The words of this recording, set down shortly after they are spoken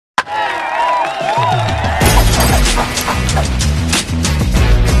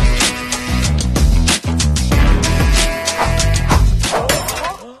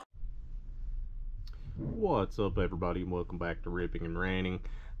up, everybody, and welcome back to Ripping and Ranting.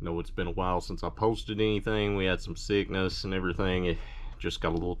 I know it's been a while since I posted anything. We had some sickness and everything. It just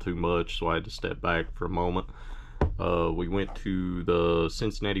got a little too much, so I had to step back for a moment. We went to the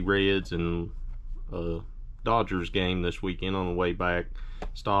Cincinnati Reds and Dodgers game this weekend. On the way back,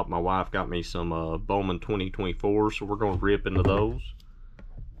 stopped. My wife got me some Bowman 2024, so we're going to rip into those.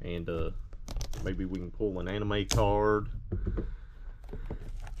 And maybe we can pull an anime card.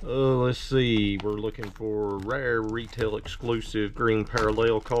 Let's see, we're looking for rare retail exclusive green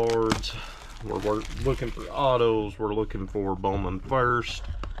parallel cards. We're looking for autos. We're looking for Bowman first.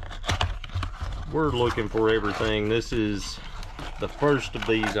 We're looking for everything. This is the first of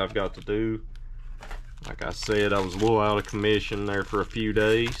these I've got to do. Like I said, I was a little out of commission there for a few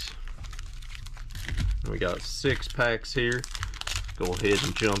days. We got 6 packs here. Go ahead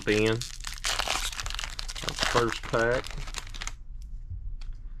and jump in. That's the first pack.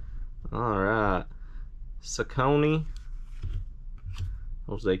 Alright, Saucony,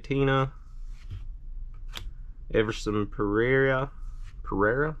 Jose Tina, Everson Pereira,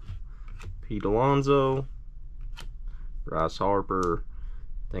 Pete Alonso, Bryce Harper.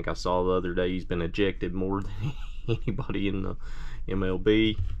 I think I saw the other day he's been ejected more than anybody in the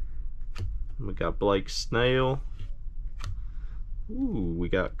MLB. We got Blake Snell. Ooh, we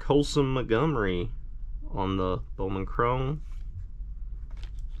got Colson Montgomery on the Bowman Chrome.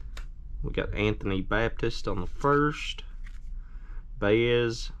 We got Anthony Baptist on the first.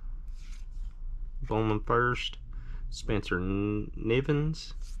 Baez, Bowman first. Spencer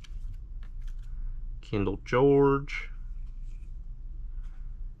Nivens. Kendall George.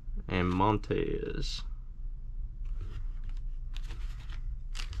 And Montez.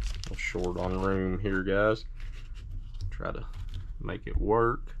 A little short on room here, guys. Try to make it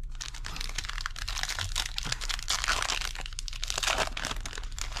work.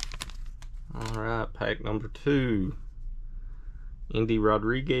 Alright, pack number 2. Indy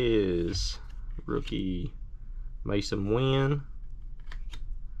Rodriguez, rookie. Mason Wynn,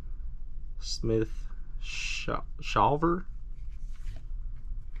 Smith Shawver,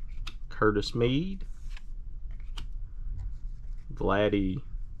 Curtis Mead, Vladdy.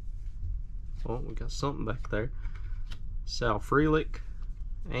 Oh, we got something back there. Sal Frelick,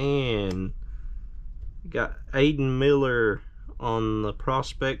 and we got Aiden Miller on the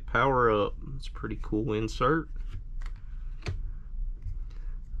prospect power up. It's a pretty cool insert.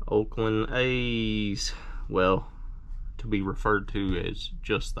 Oakland A's, well, to be referred to as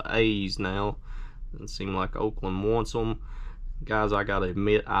just the A's now. Doesn't seem like Oakland wants them. Guys, I gotta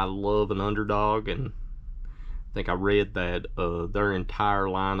admit, I love an underdog, and I think I read that their entire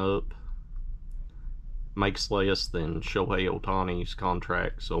lineup makes less than Shohei Ohtani's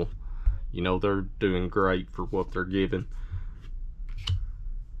contract, so you know they're doing great for what they're giving.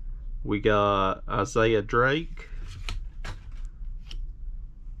 We got Isaiah Drake,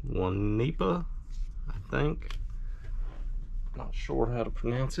 Wanipa, I think. Not sure how to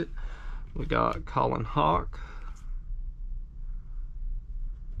pronounce it. We got Colin Hawk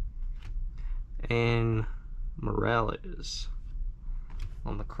and Morales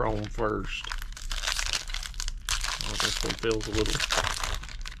on the chrome first. Oh, this one feels a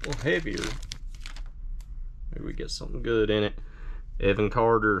little heavier. Maybe we get something good in it. Evan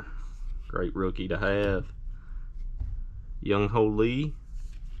Carter, great rookie to have. Young Ho Lee,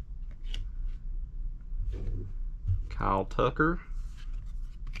 Kyle Tucker,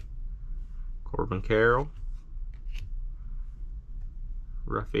 Corbin Carroll,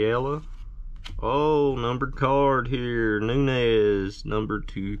 Rafaela. Oh, numbered card here. Nunez, numbered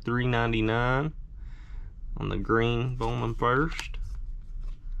to 399 on the green Bowman first.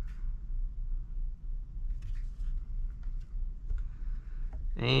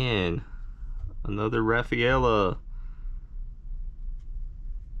 And another Rafaela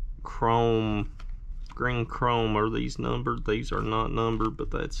chrome, green chrome. Are these numbered? These are not numbered,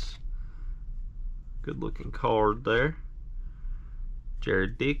 but that's a good looking card there.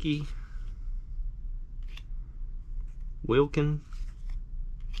 Jared Dickey, Wilkin,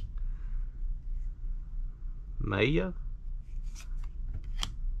 Maya,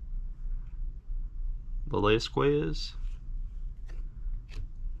 Velasquez,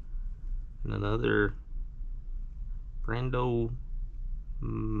 and another Brando.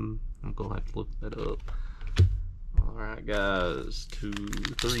 I'm gonna have to look that up. Alright, guys, 3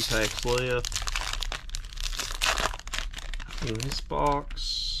 packs left in this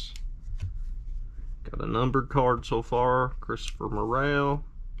box. Got a numbered card so far. Christopher Morale.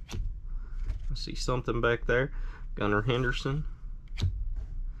 I see something back there. Gunnar Henderson,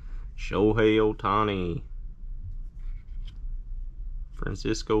 Shohei Ohtani,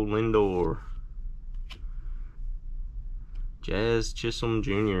 Francisco Lindor, Jazz Chisholm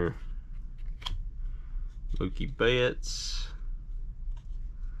Jr., Mookie Betts.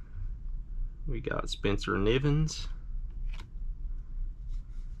 We got Spencer Nivens.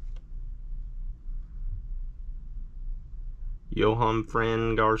 Johan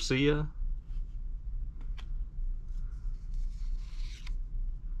Fran Garcia.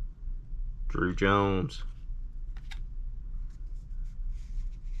 Drew Jones.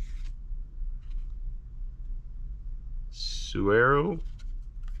 Suero.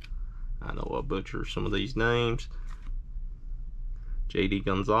 I know I butcher some of these names. JD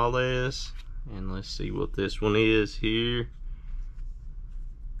Gonzalez. And let's see what this one is here.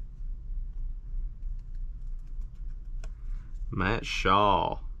 Matt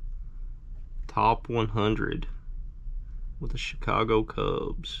Shaw. Top 100 with the Chicago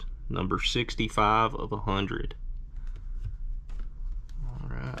Cubs. Number 65 of 100.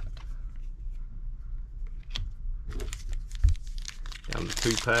 Alright. Down to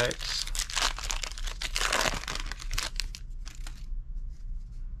 2 packs.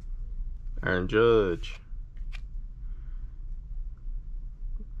 Aaron Judge.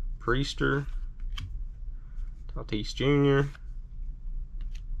 Priester. Tatis Jr.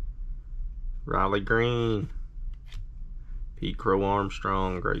 Riley Green. Pete Crow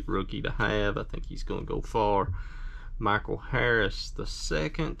Armstrong, great rookie to have. I think he's going to go far. Michael Harris the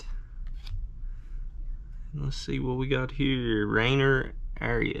second. Let's see what we got here. Rainer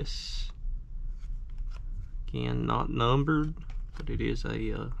Arias. Again, not numbered, but it is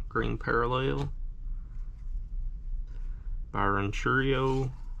a green parallel. Byron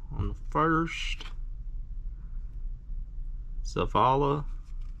Churio on the first. Zavala.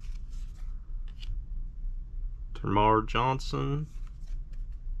 Termar Johnson.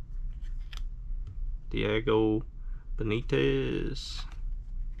 Diego Benitez.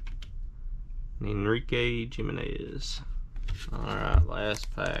 And Enrique Jimenez. Alright,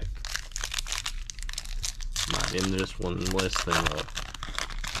 last pack. Might end this one in less than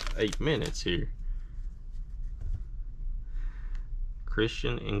 8 minutes here.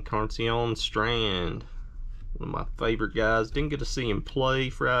 Christian Encarnacion Strand. One of my favorite guys. Didn't get to see him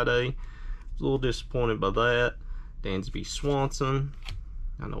play Friday. Was a little disappointed by that. Dansby Swanson.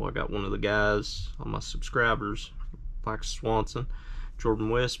 I know I got one of the guys on my subscribers like Swanson. Jordan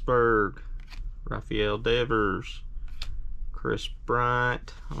Westberg. Rafael Devers. Chris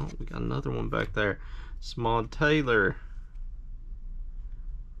Bryant. Oh, we got another one back there. Smod Taylor.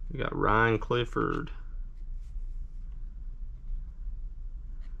 We got Ryan Clifford.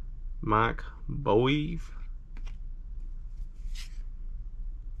 Mike Boeve.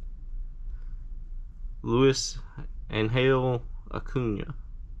 Luis Angel Acuna.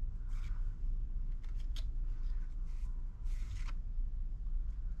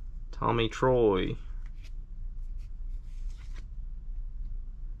 Tommy Troy.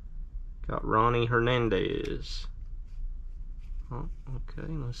 Got Ronnie Hernandez. Oh, okay,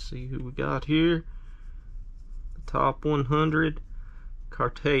 let's see who we got here. The top 100.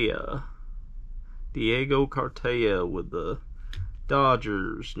 Cartaya. Diego Cartaya with the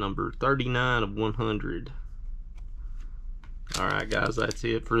Dodgers, number 39 of 100. Alright guys, that's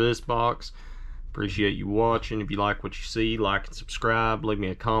it for this box. Appreciate you watching. If you like what you see, like and subscribe. Leave me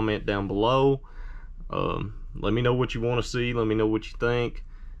a comment down below. Let me know what you want to see. Let me know what you think.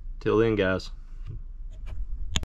 Till then guys.